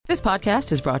This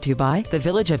podcast is brought to you by the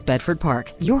Village of Bedford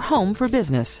Park, your home for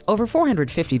business. Over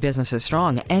 450 businesses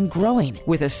strong and growing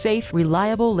with a safe,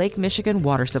 reliable Lake Michigan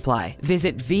water supply.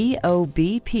 Visit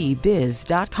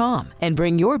VOBPBiz.com and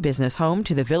bring your business home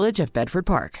to the Village of Bedford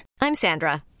Park. I'm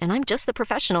Sandra, and I'm just the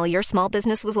professional your small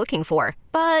business was looking for.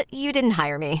 But you didn't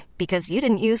hire me because you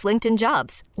didn't use LinkedIn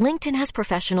Jobs. LinkedIn has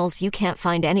professionals you can't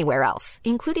find anywhere else,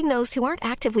 including those who aren't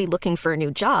actively looking for a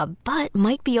new job, but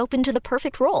might be open to the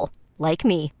perfect role, like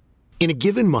me. In a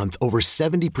given month, over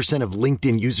 70% of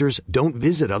LinkedIn users don't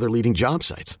visit other leading job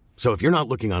sites. So if you're not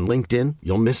looking on LinkedIn,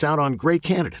 you'll miss out on great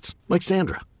candidates like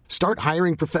Sandra. Start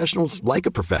hiring professionals like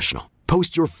a professional.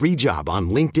 Post your free job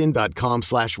on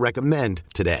linkedin.com/recommend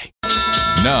today.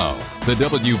 Now, the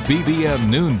WBBM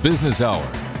Noon Business Hour.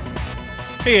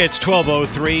 Hey, it's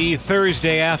 12:03,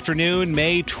 Thursday afternoon,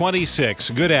 May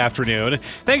 26. Good afternoon.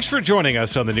 Thanks for joining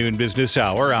us on the Noon Business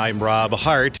Hour. I'm Rob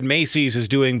Hart. Macy's is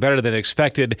doing better than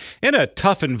expected in a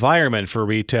tough environment for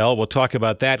retail. We'll talk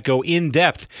about that, go in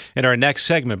depth in our next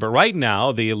segment. But right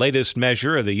now, the latest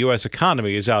measure of the U.S.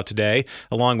 economy is out today,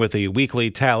 along with the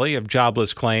weekly tally of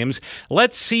jobless claims.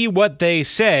 Let's see what they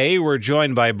say. We're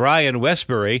joined by Brian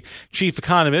Westbury, chief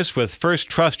economist with First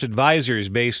Trust Advisors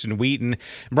based in Wheaton.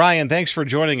 Brian, thanks for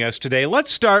joining us today. Let's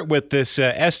start with this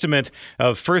estimate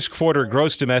of first quarter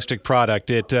gross domestic product.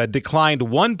 It declined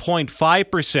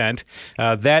 1.5%.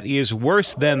 That is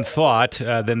worse than thought,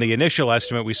 than the initial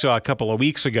estimate we saw a couple of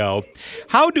weeks ago.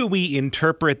 How do we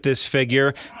interpret this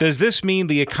figure? Does this mean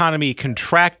the economy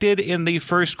contracted in the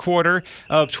first quarter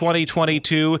of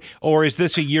 2022, or is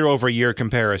this a year-over-year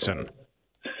comparison?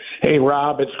 Hey,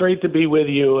 Rob, it's great to be with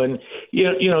you. And,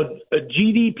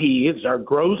 GDP is our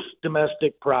gross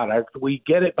domestic product. We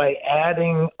get it by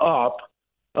adding up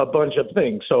a bunch of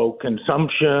things. So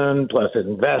consumption plus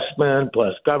investment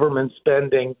plus government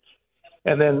spending.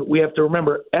 And then we have to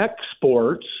remember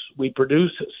exports. We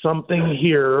produce something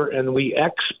here and we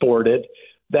export it.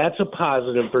 That's a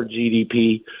positive for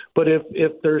GDP. But if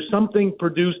there's something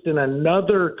produced in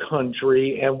another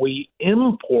country and we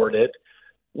import it,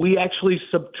 we actually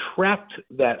subtract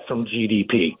that from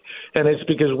GDP, and it's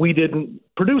because we didn't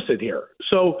produce it here.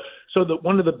 So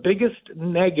one of the biggest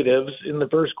negatives in the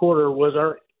first quarter was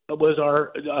our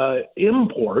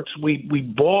imports. We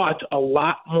bought a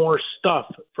lot more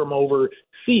stuff from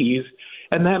overseas,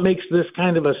 and that makes this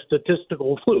kind of a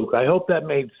statistical fluke. I hope that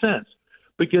made sense,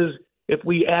 because if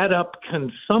we add up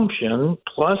consumption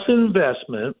plus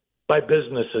investment by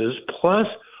businesses plus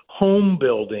home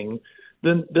building,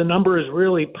 the number is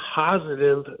really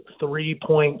positive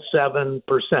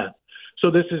 3.7%.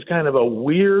 So this is kind of a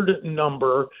weird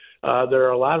number. There are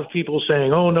a lot of people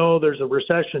saying, oh, no, there's a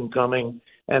recession coming,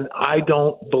 and I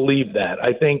don't believe that.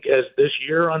 I think as this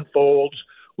year unfolds,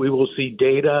 we will see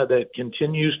data that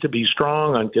continues to be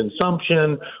strong on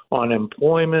consumption, on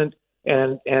employment,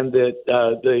 and that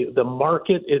the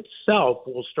market itself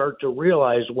will start to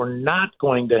realize we're not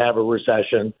going to have a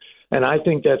recession. And I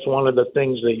think that's one of the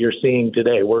things that you're seeing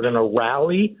today. We're going to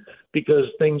rally because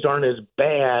things aren't as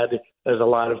bad as a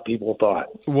lot of people thought.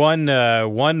 One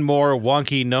more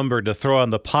wonky number to throw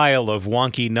on the pile of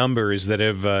wonky numbers that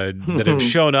have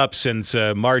shown up since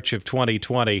March of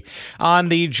 2020. On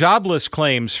the jobless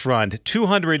claims front,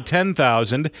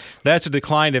 210,000. That's a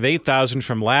decline of 8,000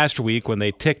 from last week when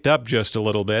they ticked up just a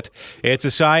little bit. It's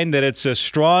a sign that it's a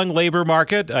strong labor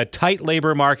market, a tight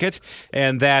labor market,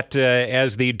 and that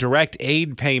as the direct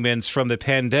aid payments from the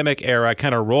pandemic era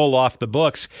kind of roll off the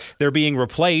books, they're being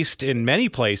replaced in many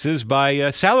places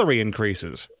by salary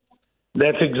increases.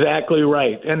 That's exactly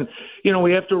right. And,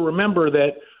 we have to remember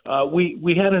that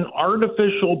we had an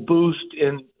artificial boost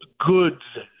in goods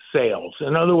sales.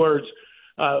 In other words,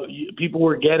 people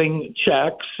were getting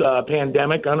checks,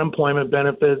 pandemic unemployment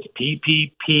benefits,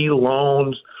 PPP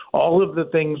loans, all of the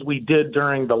things we did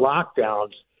during the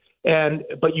lockdowns.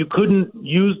 But you couldn't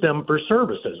use them for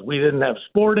services. We didn't have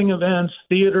sporting events,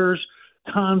 theaters,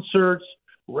 concerts.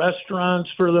 Restaurants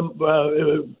for them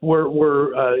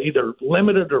were either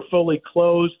limited or fully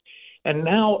closed, and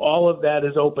now all of that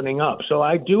is opening up. So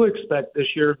I do expect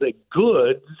this year the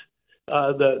goods,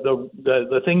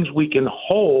 the things we can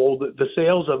hold, the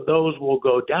sales of those will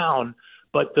go down,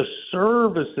 but the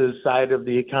services side of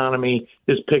the economy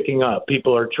is picking up.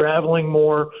 People are traveling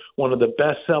more. One of the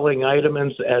best-selling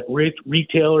items at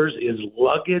retailers is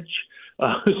luggage.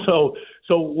 So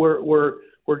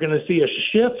we're going to see a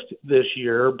shift this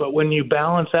year, but when you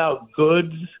balance out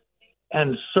goods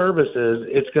and services,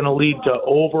 it's going to lead to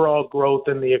overall growth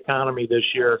in the economy this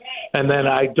year. And then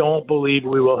I don't believe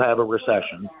we will have a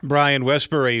recession. Brian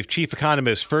Westbury, Chief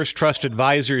Economist, First Trust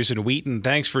Advisors in Wheaton.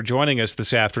 Thanks for joining us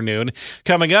this afternoon.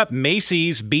 Coming up,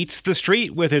 Macy's beats the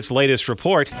street with its latest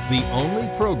report. The only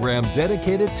program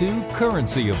dedicated to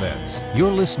currency events.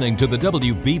 You're listening to the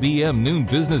WBBM Noon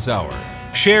Business Hour.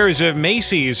 Shares of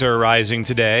Macy's are rising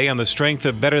today on the strength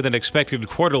of better-than-expected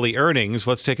quarterly earnings.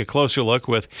 Let's take a closer look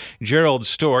with Gerald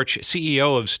Storch,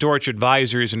 CEO of Storch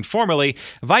Advisors and formerly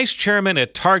Vice Chairman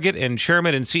at Target and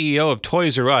Chairman and CEO of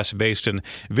Toys R Us, based in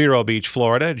Vero Beach,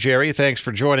 Florida. Jerry, thanks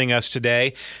for joining us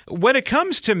today. When it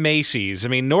comes to Macy's, I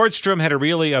mean, Nordstrom had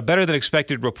a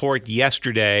better-than-expected report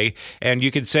yesterday, and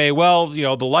you could say, well, you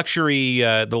know, the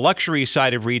luxury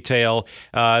side of retail,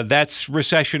 that's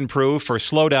recession-proof or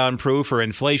slowdown-proof or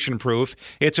inflation-proof.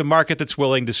 It's a market that's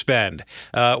willing to spend.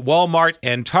 Walmart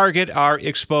and Target are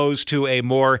exposed to a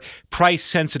more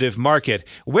price-sensitive market.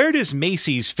 Where does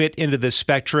Macy's fit into this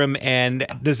spectrum, and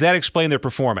does that explain their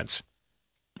performance?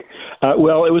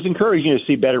 Well, it was encouraging to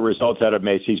see better results out of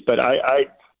Macy's, but I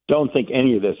don't think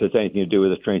any of this has anything to do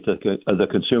with the strength of the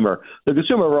consumer. The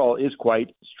consumer overall is quite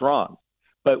strong.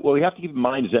 But what we have to keep in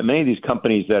mind is that many of these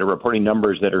companies that are reporting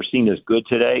numbers that are seen as good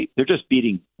today, they're just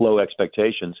beating low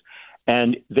expectations.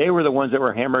 And they were the ones that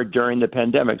were hammered during the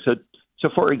pandemic. So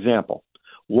for example,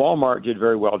 Walmart did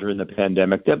very well during the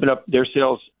pandemic. They've been up, their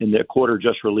sales in the quarter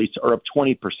just released are up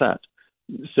 20%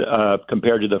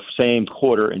 compared to the same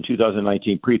quarter in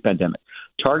 2019 pre-pandemic.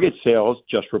 Target sales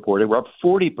just reported were up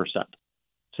 40%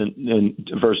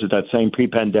 versus that same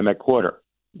pre-pandemic quarter.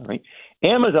 Right?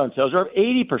 Amazon sales are up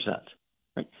 80%.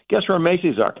 Right? Guess where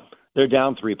Macy's are? They're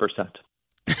down 3%.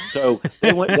 So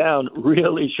they went down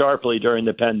really sharply during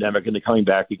the pandemic, and they're coming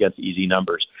back against easy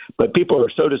numbers. But people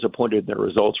are so disappointed in their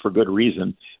results for good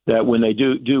reason that when they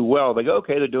do well, they go,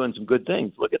 okay, they're doing some good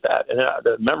things. Look at that. And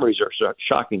the memories are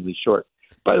shockingly short.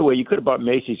 By the way, you could have bought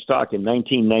Macy's stock in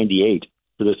 1998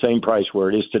 for the same price where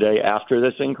it is today after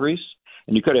this increase,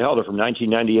 and you could have held it from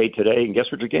 1998 today, and guess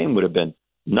what your gain would have been?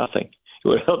 Nothing. It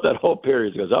would help that whole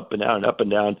period. It goes up and down and up and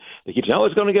down. They keep saying, oh,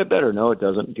 it's going to get better. No, it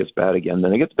doesn't. It gets bad again.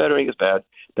 Then it gets better and it gets bad.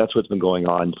 That's what's been going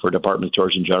on for department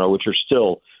stores in general, which are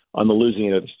still on the losing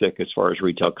end of the stick as far as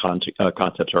retail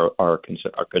concepts are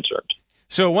concerned.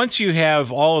 So once you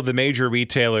have all of the major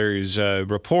retailers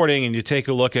reporting and you take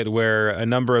a look at where a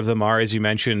number of them are, as you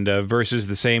mentioned, versus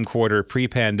the same quarter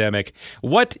pre-pandemic,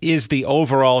 what is the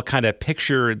overall kind of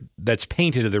picture that's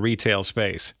painted of the retail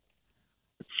space?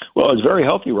 Well, it's very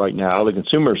healthy right now. The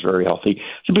consumer is very healthy.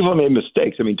 Some people have made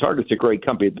mistakes. I mean, Target's a great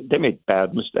company. They made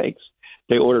bad mistakes.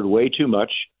 They ordered way too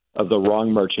much of the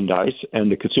wrong merchandise,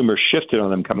 and the consumer shifted on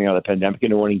them coming out of the pandemic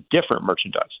into wanting different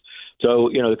merchandise. So,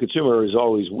 you know, the consumer is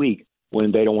always weak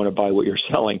when they don't want to buy what you're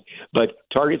selling. But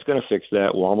Target's going to fix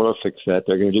that. Walmart will fix that.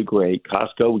 They're going to do great.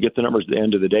 Costco, we get the numbers at the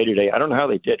end of the day today. I don't know how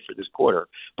they did for this quarter,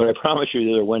 but I promise you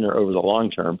they're a winner over the long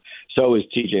term. So is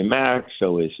TJ Maxx.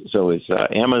 So is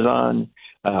Amazon.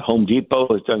 Home Depot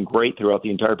has done great throughout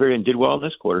the entire period and did well in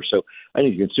this quarter. So I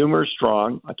think the consumer is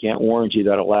strong. I can't warrant you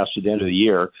that it'll last to the end of the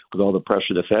year with all the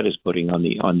pressure the Fed is putting on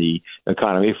the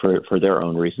economy for their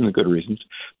own reasons, good reasons.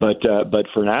 But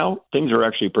for now, things are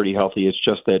actually pretty healthy. It's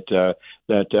just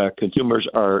that consumers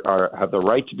have the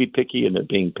right to be picky, and they're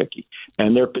being picky.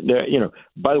 And they're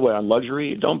by the way, on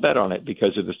luxury, don't bet on it,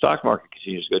 because if the stock market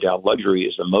continues to go down, luxury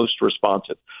is the most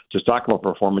responsive to stock market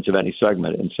performance of any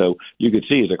segment. And so you could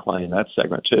see a decline in that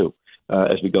segment too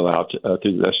as we go out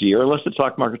through the rest of the year, unless the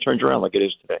stock market turns around like it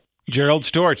is today. Gerald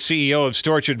Storch, CEO of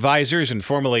Storch Advisors and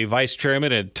formerly Vice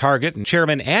Chairman at Target and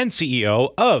Chairman and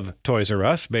CEO of Toys R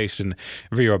Us, based in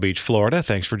Vero Beach, Florida.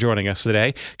 Thanks for joining us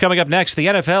today. Coming up next, the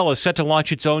NFL is set to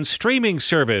launch its own streaming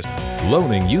service.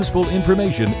 Loaning useful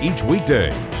information each weekday.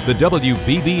 The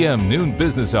WBBM Noon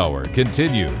Business Hour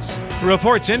continues.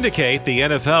 Reports indicate the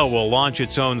NFL will launch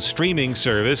its own streaming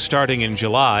service starting in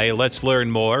July. Let's learn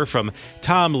more from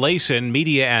Tom Layson,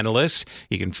 media analyst.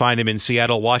 You can find him in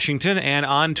Seattle, Washington, and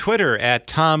on Twitter at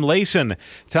Tom Layson.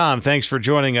 Tom, thanks for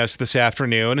joining us this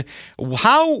afternoon.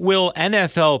 How will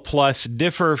NFL Plus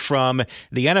differ from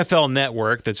the NFL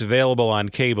Network that's available on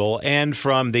cable and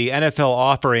from the NFL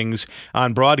offerings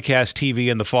on broadcast TV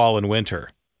in the fall and winter?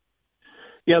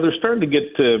 Yeah, there's starting to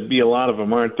get to be a lot of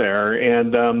them, aren't there?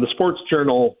 And the Sports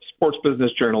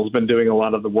Business Journal has been doing a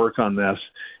lot of the work on this.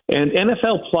 And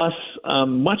NFL Plus,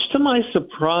 much to my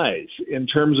surprise, in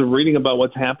terms of reading about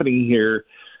what's happening here,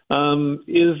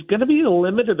 is going to be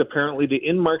limited, apparently, to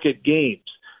in-market games.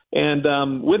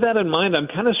 And with that in mind, I'm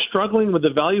kind of struggling with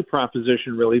the value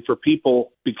proposition, really, for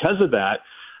people because of that.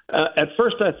 At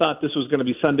first, I thought this was going to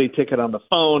be Sunday Ticket on the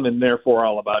phone and therefore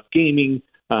all about gaming.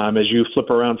 as you flip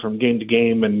around from game to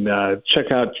game and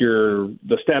check out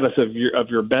the status of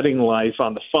your betting life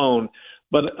on the phone.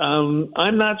 But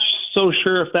I'm not so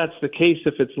sure if that's the case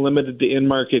if it's limited to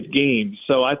in-market games.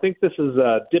 So I think this is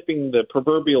dipping the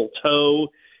proverbial toe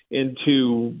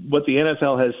into what the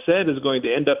NFL has said is going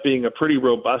to end up being a pretty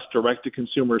robust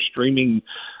direct-to-consumer streaming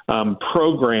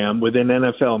program within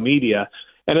NFL media.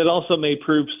 And it also may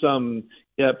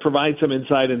provide some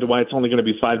insight into why it's only going to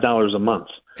be $5 a month.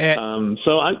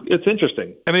 It's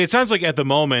interesting. I mean, it sounds like at the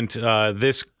moment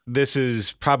this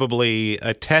is probably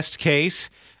a test case.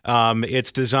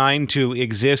 It's designed to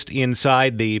exist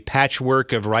inside the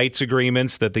patchwork of rights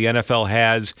agreements that the NFL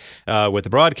has with the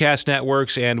broadcast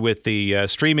networks and with the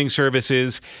streaming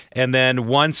services. And then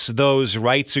once those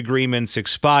rights agreements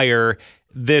expire,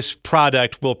 this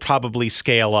product will probably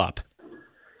scale up.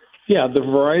 Yeah, the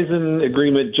Verizon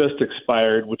agreement just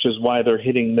expired, which is why they're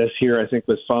hitting this here, I think,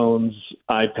 with phones,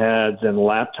 iPads, and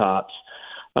laptops.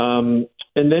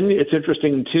 And then it's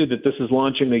interesting, too, that this is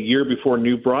launching a year before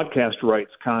new broadcast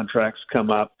rights contracts come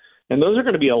up. And those are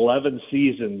going to be 11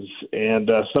 seasons.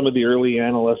 And some of the early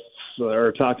analysts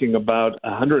are talking about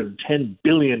 $110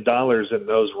 billion in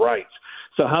those rights.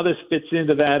 So how this fits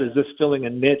into that, is this filling a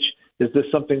niche? Is this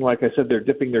something, like I said, they're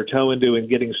dipping their toe into and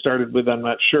getting started with? I'm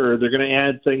not sure. They're going to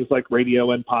add things like radio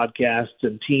and podcasts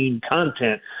and team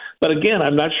content. But again,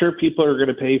 I'm not sure people are going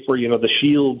to pay for, the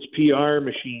Shields PR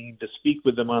machine to speak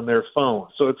with them on their phone.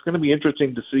 So it's going to be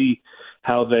interesting to see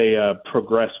how they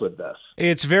progress with this.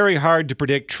 It's very hard to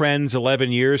predict trends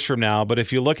 11 years from now, but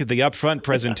if you look at the upfront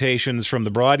presentations from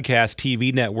the broadcast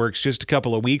TV networks just a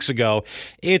couple of weeks ago,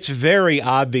 it's very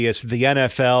obvious the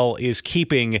NFL is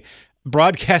keeping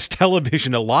broadcast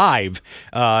television alive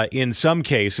in some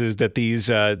cases, that these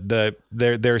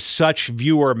they're such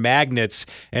viewer magnets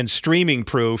and streaming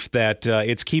proof that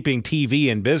it's keeping TV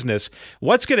in business.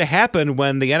 What's going to happen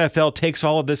when the NFL takes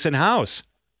all of this in-house?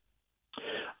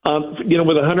 With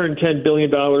 $110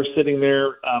 billion sitting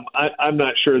there, I'm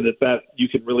not sure that you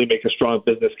can really make a strong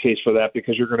business case for that,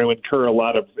 because you're going to incur a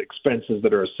lot of expenses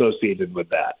that are associated with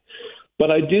that. But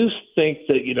I do think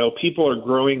that, people are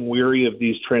growing weary of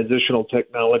these transitional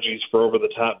technologies for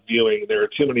over-the-top viewing. There are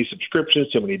too many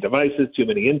subscriptions, too many devices, too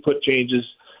many input changes,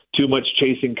 too much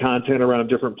chasing content around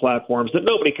different platforms that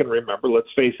nobody can remember,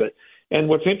 let's face it. And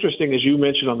what's interesting, as you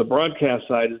mentioned on the broadcast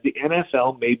side, is the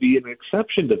NFL may be an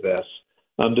exception to this,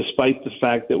 despite the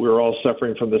fact that we're all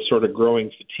suffering from this sort of growing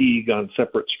fatigue on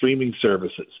separate streaming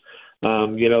services.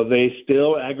 They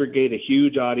still aggregate a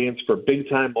huge audience for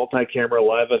big-time multi-camera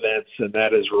live events, and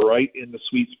that is right in the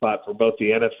sweet spot for both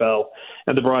the NFL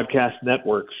and the broadcast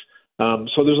networks.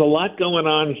 So there's a lot going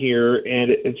on here,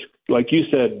 and it's like you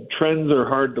said, trends are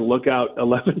hard to look out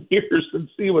 11 years and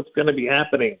see what's going to be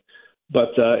happening.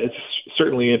 But it's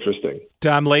certainly interesting.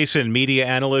 Tom Layson, media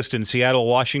analyst in Seattle,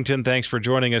 Washington. Thanks for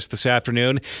joining us this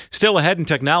afternoon. Still ahead in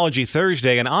Technology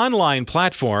Thursday, an online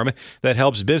platform that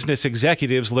helps business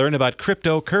executives learn about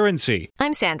cryptocurrency.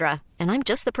 I'm Sandra, and I'm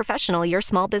just the professional your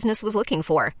small business was looking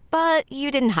for. But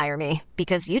you didn't hire me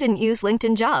because you didn't use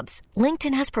LinkedIn Jobs.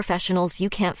 LinkedIn has professionals you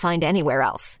can't find anywhere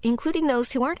else, including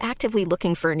those who aren't actively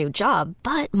looking for a new job,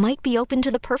 but might be open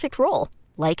to the perfect role,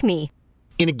 like me.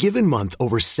 In a given month,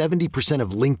 over 70%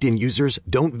 of LinkedIn users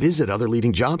don't visit other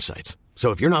leading job sites. So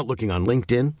if you're not looking on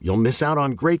LinkedIn, you'll miss out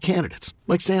on great candidates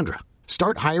like Sandra.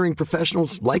 Start hiring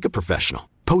professionals like a professional.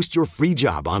 Post your free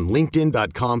job on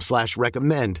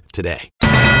linkedin.com/recommend today.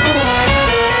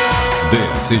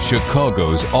 This is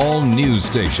Chicago's all-news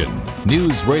station,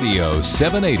 News Radio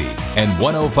 780 and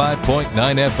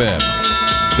 105.9 FM.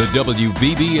 The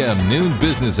WBBM Noon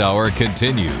Business Hour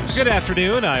continues. Good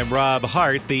afternoon. I'm Rob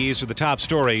Hart. These are the top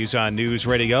stories on News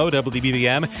Radio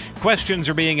WBBM. Questions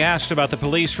are being asked about the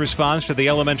police response to the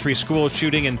elementary school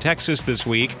shooting in Texas this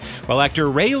week, while actor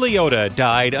Ray Liotta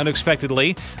died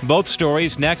unexpectedly. Both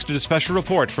stories next in a special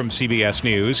report from CBS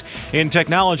News. In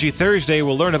Technology Thursday,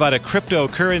 we'll learn about a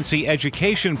cryptocurrency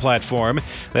education platform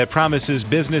that promises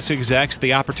business execs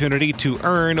the opportunity to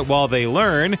earn while they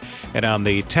learn. And on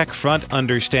the tech front,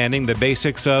 understanding the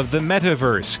basics of the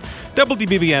metaverse.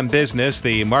 WBBM Business,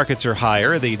 the markets are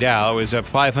higher. The Dow is up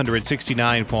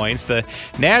 569 points. The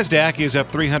NASDAQ is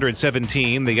up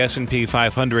 317. The S&P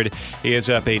 500 is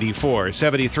up 84.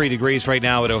 73 degrees right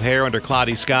now at O'Hare under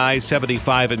cloudy skies.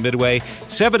 75 at Midway.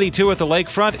 72 at the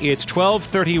lakefront. It's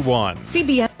 12:31.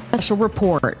 CBS special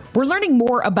report. We're learning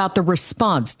more about the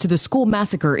response to the school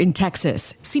massacre in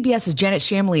Texas. CBS's Janet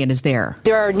Shamlian is there.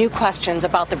 There are new questions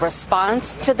about the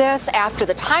response to this after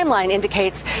the timeline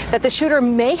indicates that the shooter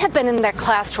may have been in that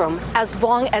classroom as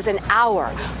long as an hour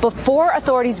before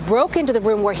authorities broke into the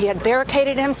room where he had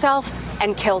barricaded himself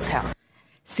and killed him.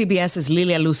 CBS's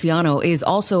Lilia Luciano is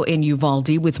also in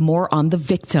Uvalde with more on the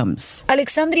victims.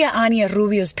 Alexandria Ania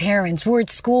Rubio's parents were at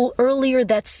school earlier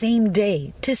that same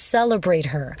day to celebrate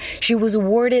her. She was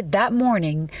awarded that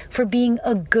morning for being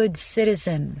a good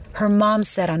citizen. Her mom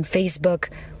said on Facebook,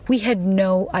 "We had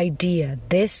no idea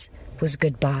this was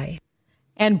goodbye."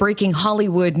 And breaking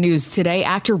Hollywood news today,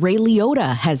 actor Ray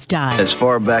Liotta has died. As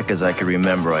far back as I can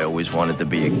remember, I always wanted to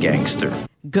be a gangster.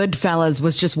 Goodfellas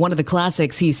was just one of the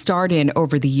classics he starred in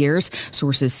over the years.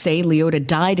 Sources say Liotta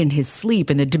died in his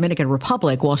sleep in the Dominican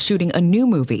Republic while shooting a new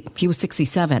movie. He was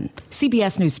 67.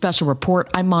 CBS News Special Report,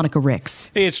 I'm Monica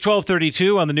Ricks. Hey, it's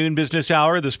 12:32 on the Noon Business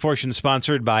Hour. This portion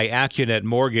sponsored by AccuNet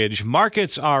Mortgage.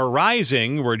 Markets are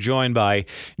rising. We're joined by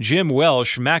Jim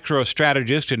Welsh, macro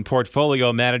strategist and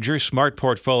portfolio manager, Smart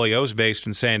Portfolios, based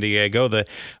in San Diego. The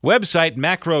website,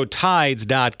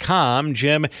 macrotides.com.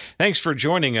 Jim, thanks for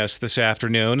joining us this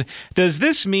afternoon. Does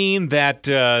this mean that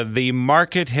the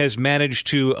market has managed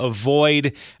to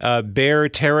avoid bear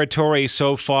territory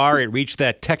so far? It reached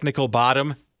that technical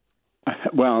bottom?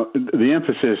 Well, the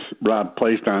emphasis, Rob,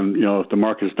 placed on, if the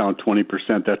market's down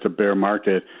 20%, that's a bear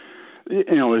market,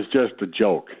 is just a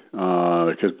joke.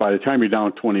 Because by the time you're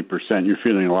down 20%, you're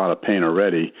feeling a lot of pain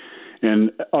already.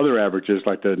 And other averages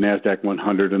like the NASDAQ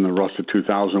 100 and the Russell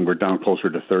 2000 were down closer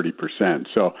to 30%.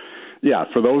 So, yeah,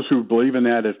 for those who believe in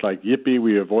that, it's like, yippee,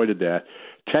 we avoided that.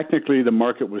 Technically, the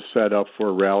market was set up for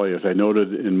a rally. As I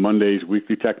noted in Monday's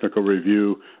weekly technical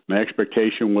review, my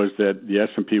expectation was that the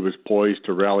S&P was poised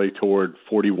to rally toward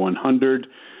 4,100.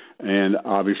 And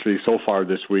obviously, so far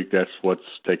this week, that's what's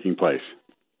taking place.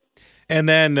 And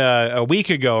then a week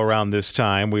ago around this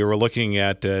time, we were looking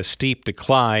at steep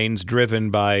declines driven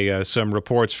by some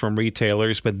reports from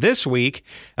retailers. But this week,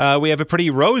 we have a pretty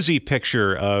rosy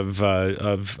picture of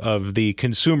the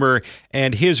consumer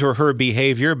and his or her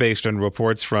behavior based on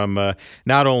reports from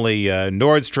not only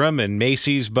Nordstrom and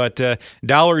Macy's, but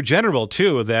Dollar General,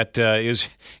 too, that is,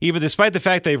 even despite the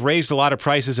fact they've raised a lot of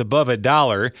prices above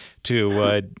 $1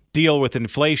 to deal with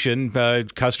inflation,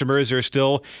 customers are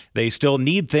still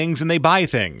need things and they buy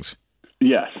things.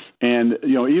 Yes. And,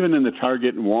 even in the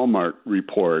Target and Walmart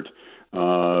report,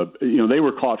 they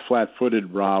were caught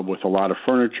flat-footed, Rob, with a lot of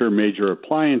furniture, major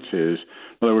appliances.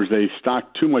 In other words, they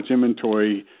stocked too much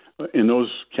inventory in those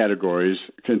categories.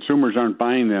 Consumers aren't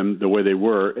buying them the way they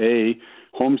were.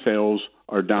 Home sales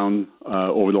are down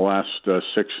over the last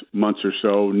 6 months or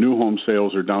so. New home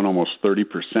sales are down almost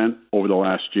 30% over the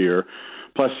last year.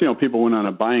 Plus, people went on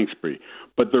a buying spree.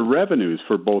 But the revenues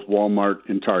for both Walmart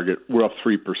and Target were up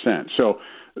 3%. So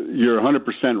you're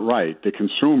 100% right. The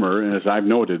consumer, and as I've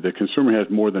noted, the consumer has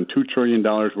more than $2 trillion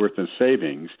worth of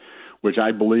savings, which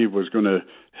I believe was going to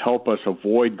help us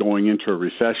avoid going into a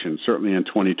recession, certainly in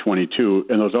 2022.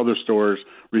 And those other stores'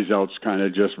 results kind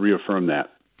of just reaffirm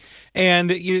that.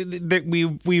 And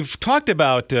we've talked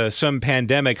about some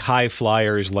pandemic high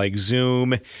flyers like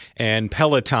Zoom and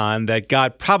Peloton that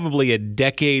got probably a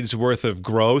decade's worth of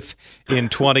growth in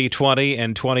 2020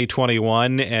 and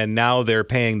 2021, and now they're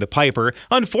paying the piper.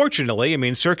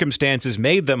 Unfortunately, circumstances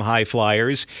made them high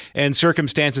flyers, and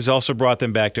circumstances also brought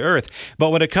them back to earth. But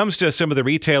when it comes to some of the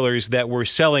retailers that were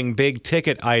selling big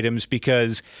ticket items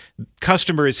because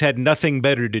customers had nothing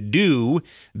better to do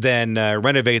than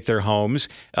renovate their homes,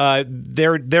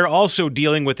 they're also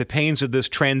dealing with the pains of this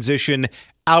transition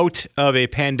out of a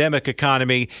pandemic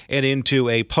economy and into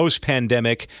a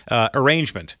post-pandemic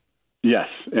arrangement. Yes,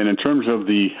 and in terms of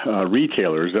the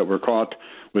retailers that were caught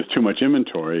with too much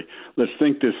inventory, let's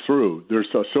think this through. There's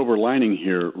a silver lining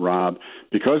here, Rob.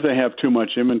 Because they have too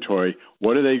much inventory,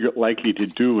 what are they likely to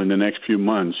do in the next few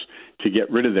months to get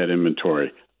rid of that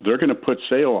inventory? They're going to put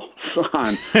sales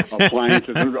on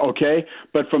appliances, okay?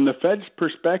 But from the Fed's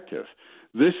perspective,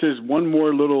 this is one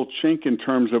more little chink in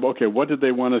terms of, okay, what did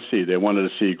they want to see? They wanted to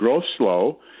see growth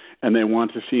slow, and they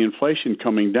want to see inflation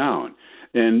coming down.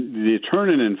 And the turn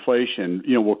in inflation,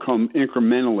 will come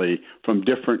incrementally from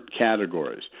different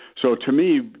categories. So to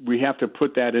me, we have to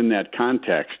put that in that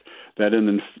context, that in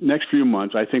the next few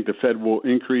months, I think the Fed will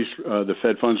increase the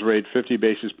Fed funds rate 50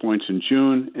 basis points in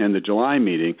June and the July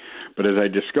meeting. But as I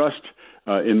discussed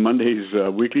in Monday's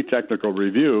weekly technical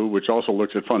review, which also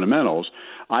looks at fundamentals,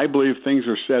 I believe things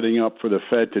are setting up for the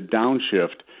Fed to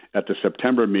downshift at the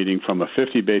September meeting from a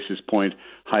 50 basis point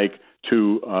hike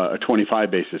to a 25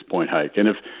 basis point hike. And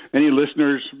if any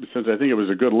listeners, since I think it was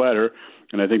a good letter,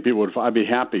 and I think I'd be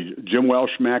happy. Jim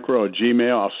Welsh Macro at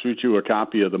Gmail. I'll shoot you a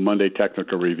copy of the Monday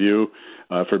Technical Review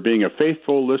for being a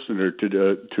faithful listener to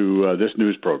this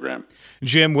news program.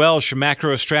 Jim Welsh,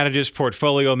 macro strategist,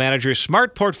 portfolio manager,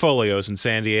 Smart Portfolios in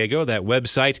San Diego. That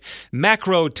website,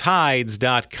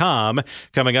 macrotides.com.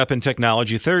 Coming up in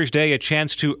Technology Thursday, a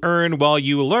chance to earn while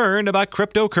you learn about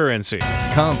cryptocurrency.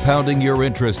 Compounding your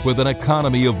interest with an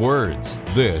economy of words.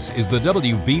 This is the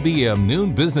WBBM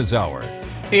Noon Business Hour.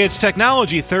 It's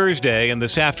Technology Thursday, and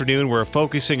this afternoon we're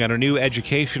focusing on a new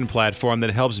education platform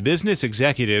that helps business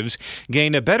executives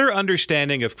gain a better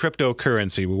understanding of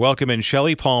cryptocurrency. We welcome in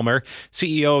Shelley Palmer,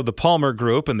 CEO of the Palmer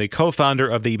Group and the co-founder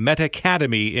of the Meta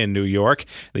Academy in New York.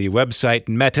 The website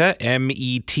Meta,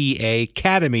 M-E-T-A,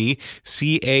 Academy,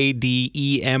 C-A-D-E-M-Y.com.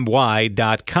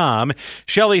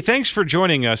 Shelley, thanks for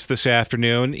joining us this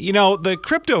afternoon. You know, the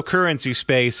cryptocurrency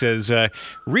space has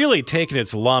really taken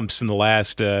its lumps in the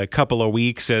last couple of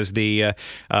weeks, as the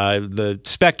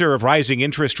specter of rising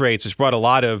interest rates has brought a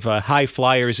lot of high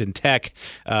flyers in tech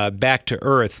back to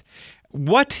earth.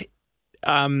 What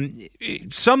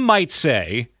some might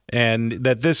say, and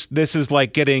that this is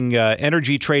like getting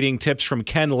energy trading tips from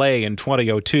Ken Lay in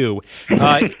 2002.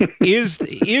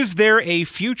 Is there a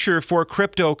future for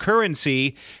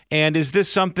cryptocurrency, and is this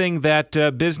something that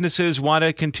businesses want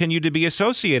to continue to be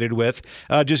associated with,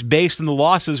 just based on the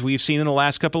losses we've seen in the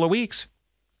last couple of weeks?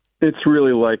 It's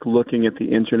really like looking at the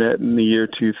internet in the year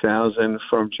 2000.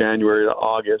 From January to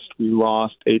August, we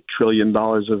lost $8 trillion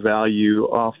of value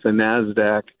off the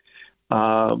NASDAQ.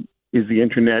 Is the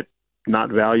internet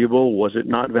not valuable? Was it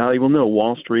not valuable? No.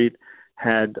 Wall Street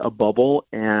had a bubble,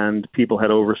 and people had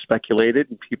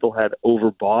over-speculated, and people had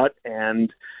overbought,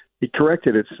 and it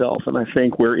corrected itself. And I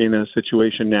think we're in a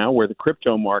situation now where the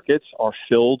crypto markets are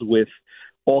filled with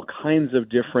all kinds of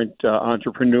different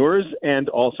entrepreneurs and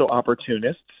also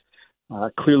opportunists.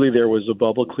 Clearly there was a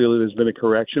bubble. Clearly there's been a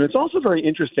correction. It's also very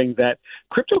interesting that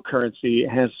cryptocurrency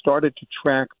has started to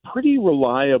track pretty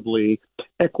reliably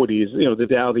equities, the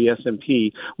Dow, the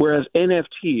S&P, whereas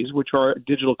NFTs, which are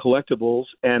digital collectibles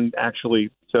and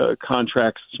actually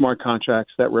contracts, smart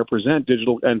contracts that represent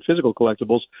digital and physical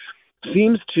collectibles,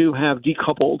 seems to have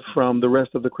decoupled from the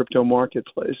rest of the crypto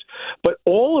marketplace. But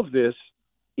all of this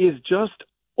is just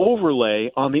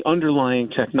overlay on the underlying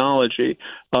technology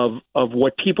of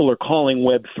what people are calling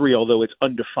Web3, although it's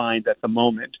undefined at the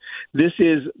moment. This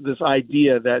is this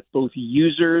idea that both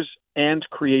users and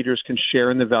creators can share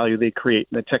in the value they create.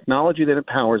 And the technology that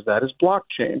empowers that is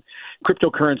blockchain.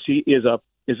 Cryptocurrency is a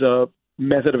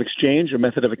method of exchange, a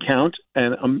method of account,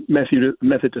 and a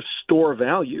method to store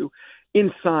value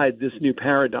inside this new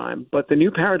paradigm. But the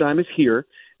new paradigm is here,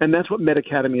 and that's what Meta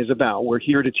Academy is about. We're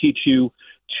here to teach you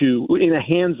in a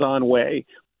hands-on way,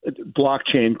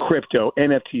 blockchain, crypto,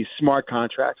 NFTs, smart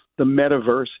contracts, the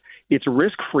metaverse. It's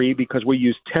risk-free because we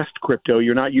use test crypto.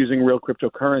 You're not using real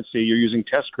cryptocurrency. You're using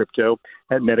test crypto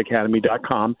at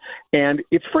metaacademy.com, and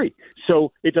it's free.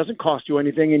 So it doesn't cost you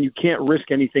anything, and you can't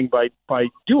risk anything by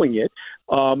doing it,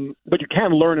 but you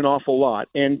can learn an awful lot.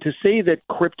 And to say that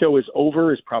crypto is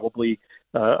over is probably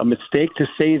a mistake. To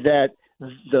say that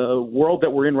the world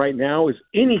that we're in right now is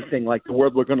anything like the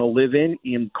world we're going to live in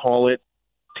call it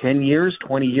 10 years,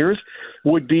 20 years,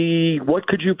 would be, what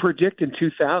could you predict in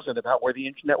 2000 about where the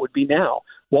internet would be now?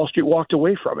 Wall Street walked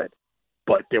away from it,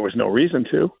 but there was no reason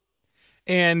to.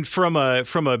 And from a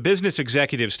business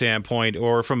executive standpoint,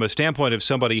 or from a standpoint of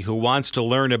somebody who wants to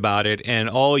learn about it, and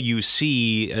all you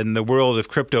see in the world of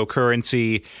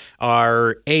cryptocurrency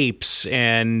are apes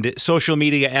and social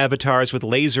media avatars with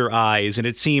laser eyes, and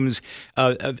it seems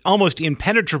almost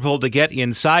impenetrable to get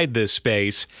inside this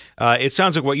space. It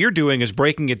sounds like what you're doing is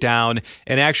breaking it down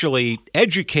and actually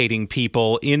educating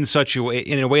people in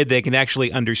a way they can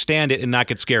actually understand it and not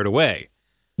get scared away.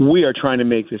 We are trying to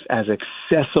make this as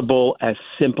accessible, as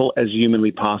simple as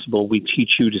humanly possible. We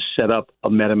teach you to set up a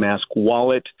MetaMask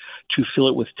wallet, to fill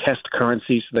it with test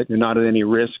currency so that you're not at any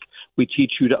risk. We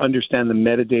teach you to understand the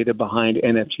metadata behind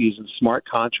NFTs and smart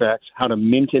contracts, how to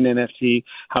mint an NFT,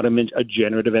 how to mint a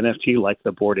generative NFT like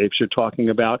the Bored Apes you're talking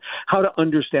about, how to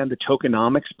understand the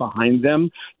tokenomics behind them,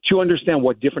 to understand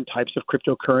what different types of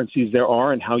cryptocurrencies there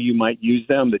are and how you might use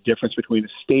them, the difference between a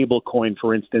stable coin,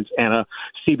 for instance, and a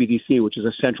CBDC, which is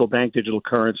a central bank digital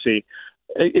currency.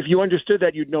 If you understood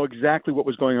that, you'd know exactly what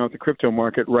was going on with the crypto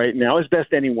market right now, as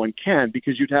best anyone can,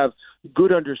 because you'd have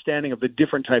good understanding of the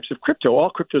different types of crypto. All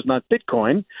crypto is not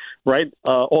Bitcoin, right?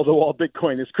 Although all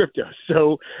Bitcoin is crypto.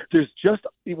 So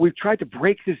we've tried to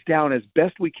break this down as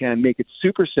best we can, make it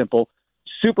super simple,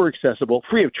 super accessible,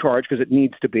 free of charge because it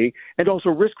needs to be, and also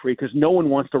risk-free because no one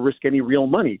wants to risk any real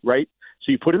money, right?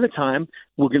 So you put in the time.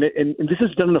 We're going to, and this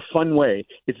is done in a fun way.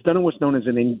 It's done in what's known as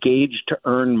an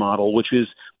engage-to-earn model, which is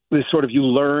this sort of you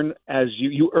learn as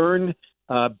you earn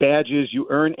badges, you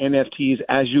earn NFTs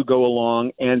as you go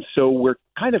along. And so we're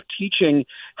kind of teaching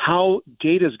how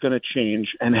data is going to change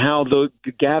and how the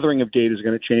gathering of data is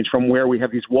going to change from where we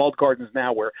have these walled gardens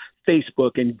now where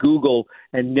Facebook and Google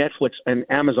and Netflix and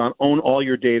Amazon own all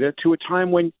your data to a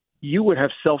time when you would have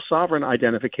self-sovereign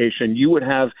identification. You would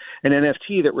have an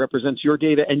NFT that represents your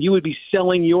data, and you would be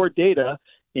selling your data,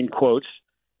 in quotes,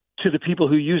 to the people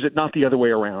who use it, not the other way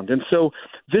around. And so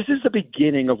this is the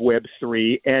beginning of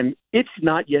Web3, and it's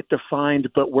not yet defined,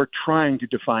 but we're trying to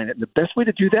define it. And the best way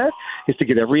to do that is to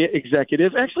get every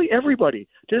executive, actually everybody,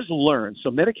 to just learn. So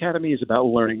MetaCademy is about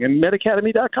learning, and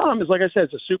MetaCademy.com is, like I said,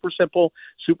 it's a super simple,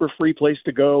 super free place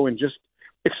to go and just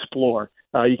explore.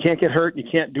 You can't get hurt. You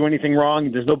can't do anything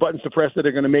wrong. There's no buttons to press that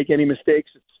are going to make any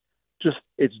mistakes.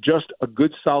 It's just a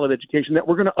good, solid education that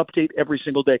we're going to update every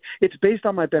single day. It's based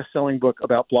on my best-selling book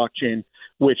about blockchain,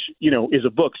 which, is a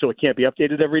book, so it can't be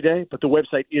updated every day, but the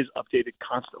website is updated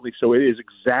constantly. So it is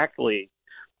exactly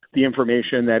the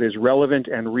information that is relevant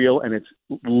and real, and it's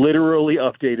literally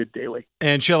updated daily.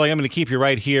 And Shelley, I'm going to keep you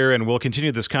right here, and we'll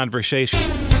continue this conversation.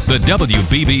 The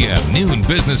WBBM Noon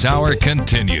Business Hour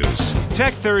continues.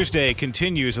 Tech Thursday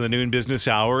continues in the Noon Business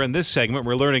Hour. In this segment,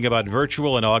 we're learning about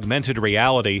virtual and augmented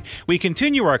reality. We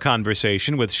continue our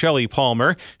conversation with Shelley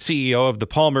Palmer, CEO of the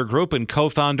Palmer Group and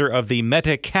co-founder of the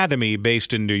MetaCademy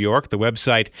based in New York, the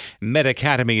website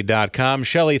metacademy.com.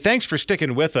 Shelley, thanks for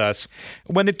sticking with us.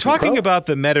 When talking about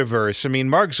the metaverse,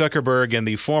 Mark Zuckerberg and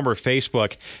the former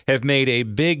Facebook have made a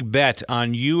big bet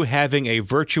on you having a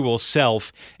virtual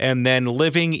self and then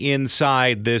living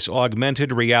inside this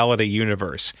augmented reality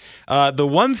universe. The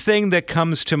one thing that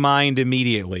comes to mind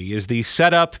immediately is the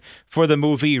setup for the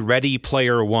movie Ready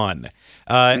Player One.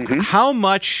 How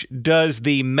much does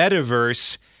the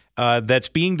metaverse that's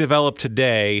being developed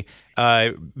today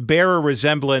bear a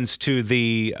resemblance to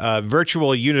the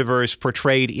virtual universe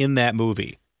portrayed in that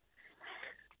movie?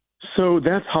 So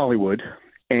that's Hollywood.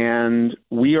 And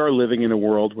we are living in a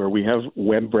world where we have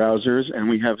web browsers and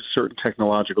we have certain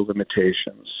technological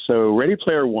limitations. So Ready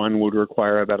Player One would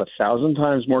require about 1,000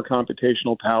 times more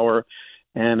computational power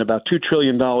and about $2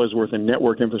 trillion worth of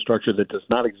network infrastructure that does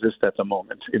not exist at the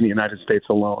moment in the United States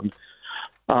alone.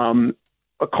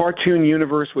 A cartoon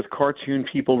universe with cartoon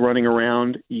people running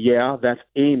around, yeah, that's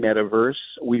a metaverse.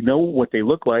 We know what they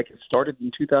look like. It started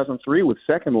in 2003 with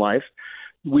Second Life.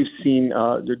 We've seen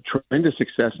tremendous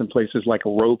success in places like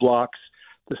Roblox,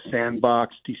 The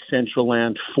Sandbox,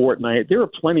 Decentraland, Fortnite. There are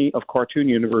plenty of cartoon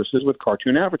universes with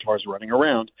cartoon avatars running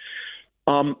around.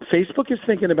 Facebook is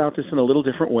thinking about this in a little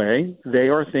different way. They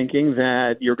are thinking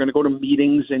that you're going to go to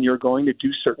meetings and you're going to do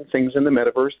certain things in the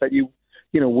metaverse that you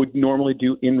would normally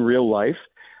do in real life.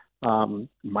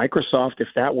 Microsoft, if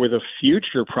that were the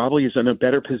future, probably is in a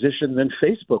better position than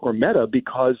Facebook or Meta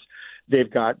because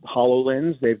they've got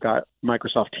HoloLens, they've got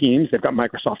Microsoft Teams, they've got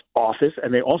Microsoft Office,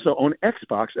 and they also own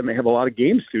Xbox, and they have a lot of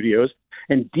game studios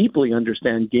and deeply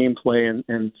understand gameplay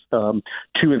and 2-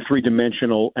 and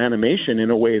 3-dimensional animation in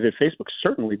a way that Facebook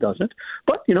certainly doesn't.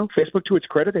 But, Facebook, to its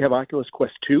credit, they have Oculus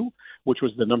Quest 2, which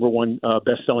was the number one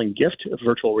best-selling gift, a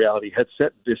virtual reality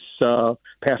headset this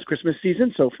past Christmas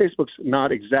season. So Facebook's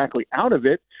not exactly out of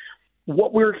it.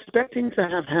 What we're expecting to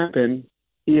have happen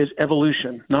is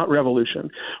evolution, not revolution.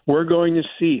 We're going to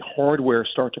see hardware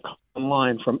start to come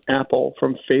online from Apple,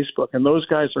 from Facebook, and those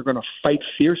guys are going to fight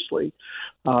fiercely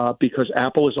because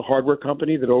Apple is a hardware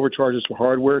company that overcharges for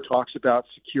hardware, talks about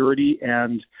security,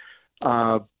 and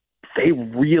they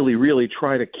really, really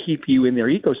try to keep you in their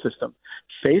ecosystem.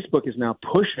 Facebook is now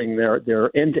pushing their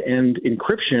end-to-end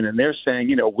encryption, and they're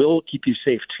saying, we'll keep you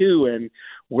safe too, and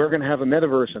we're going to have a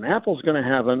metaverse, and Apple's going to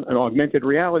have an augmented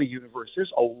reality universe.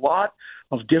 There's a lot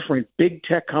of different big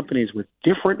tech companies with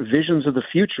different visions of the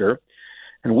future,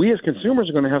 and we as consumers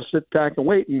are going to have to sit back and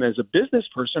wait. And as a business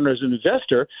person or as an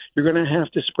investor, you're going to have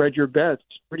to spread your bets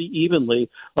pretty evenly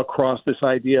across this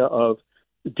idea of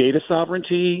data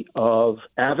sovereignty, of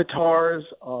avatars,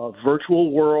 of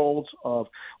virtual worlds, of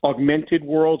augmented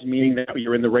worlds, meaning that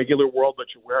you're in the regular world, but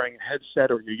you're wearing a headset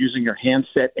or you're using your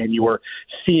handset and you're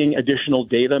seeing additional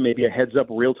data, maybe a heads-up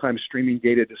real-time streaming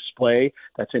data display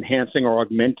that's enhancing or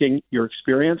augmenting your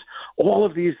experience. All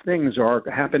of these things are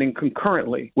happening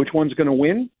concurrently. Which one's going to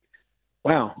win?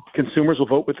 Wow, consumers will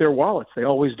vote with their wallets. They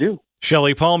always do.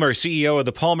 Shelley Palmer, CEO of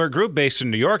the Palmer Group based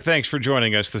in New York. Thanks for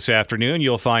joining us this afternoon.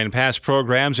 You'll find past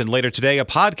programs and later today a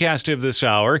podcast of this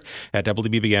hour at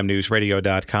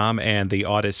WBBMNewsRadio.com and the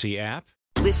Odyssey app.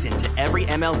 Listen to every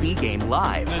MLB game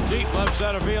live. In the deep left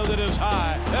center field, it is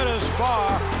high, it is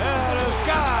far, it is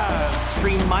gone.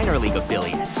 Stream minor league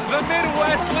affiliates. The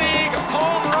Midwest League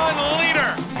home run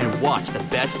leader. And watch the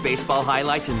best baseball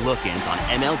highlights and look-ins on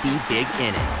MLB Big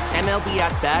Inning. MLB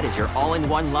At Bat is your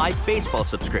all-in-one live baseball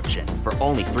subscription for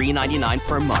only $3.99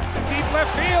 per month. Deep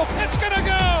left field, it's gonna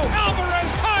go.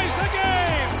 Alvarez ties the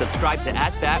game. Subscribe to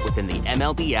At Bat within the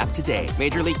MLB app today.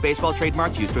 Major League Baseball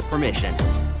trademarks used with permission.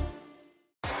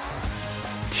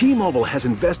 T-Mobile has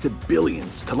invested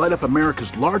billions to light up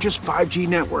America's largest 5G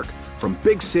network, from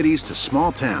big cities to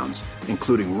small towns,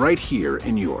 including right here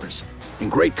in yours.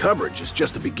 And great coverage is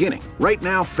just the beginning. Right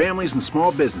now, families and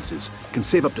small businesses can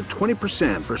save up to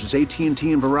 20% versus AT&T and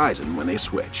Verizon when they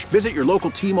switch. Visit your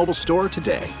local T-Mobile store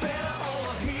today.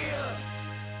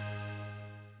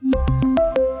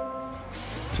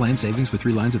 Plan savings with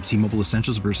 3 lines of T-Mobile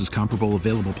Essentials versus comparable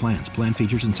available plans. Plan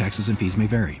features and taxes and fees may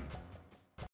vary.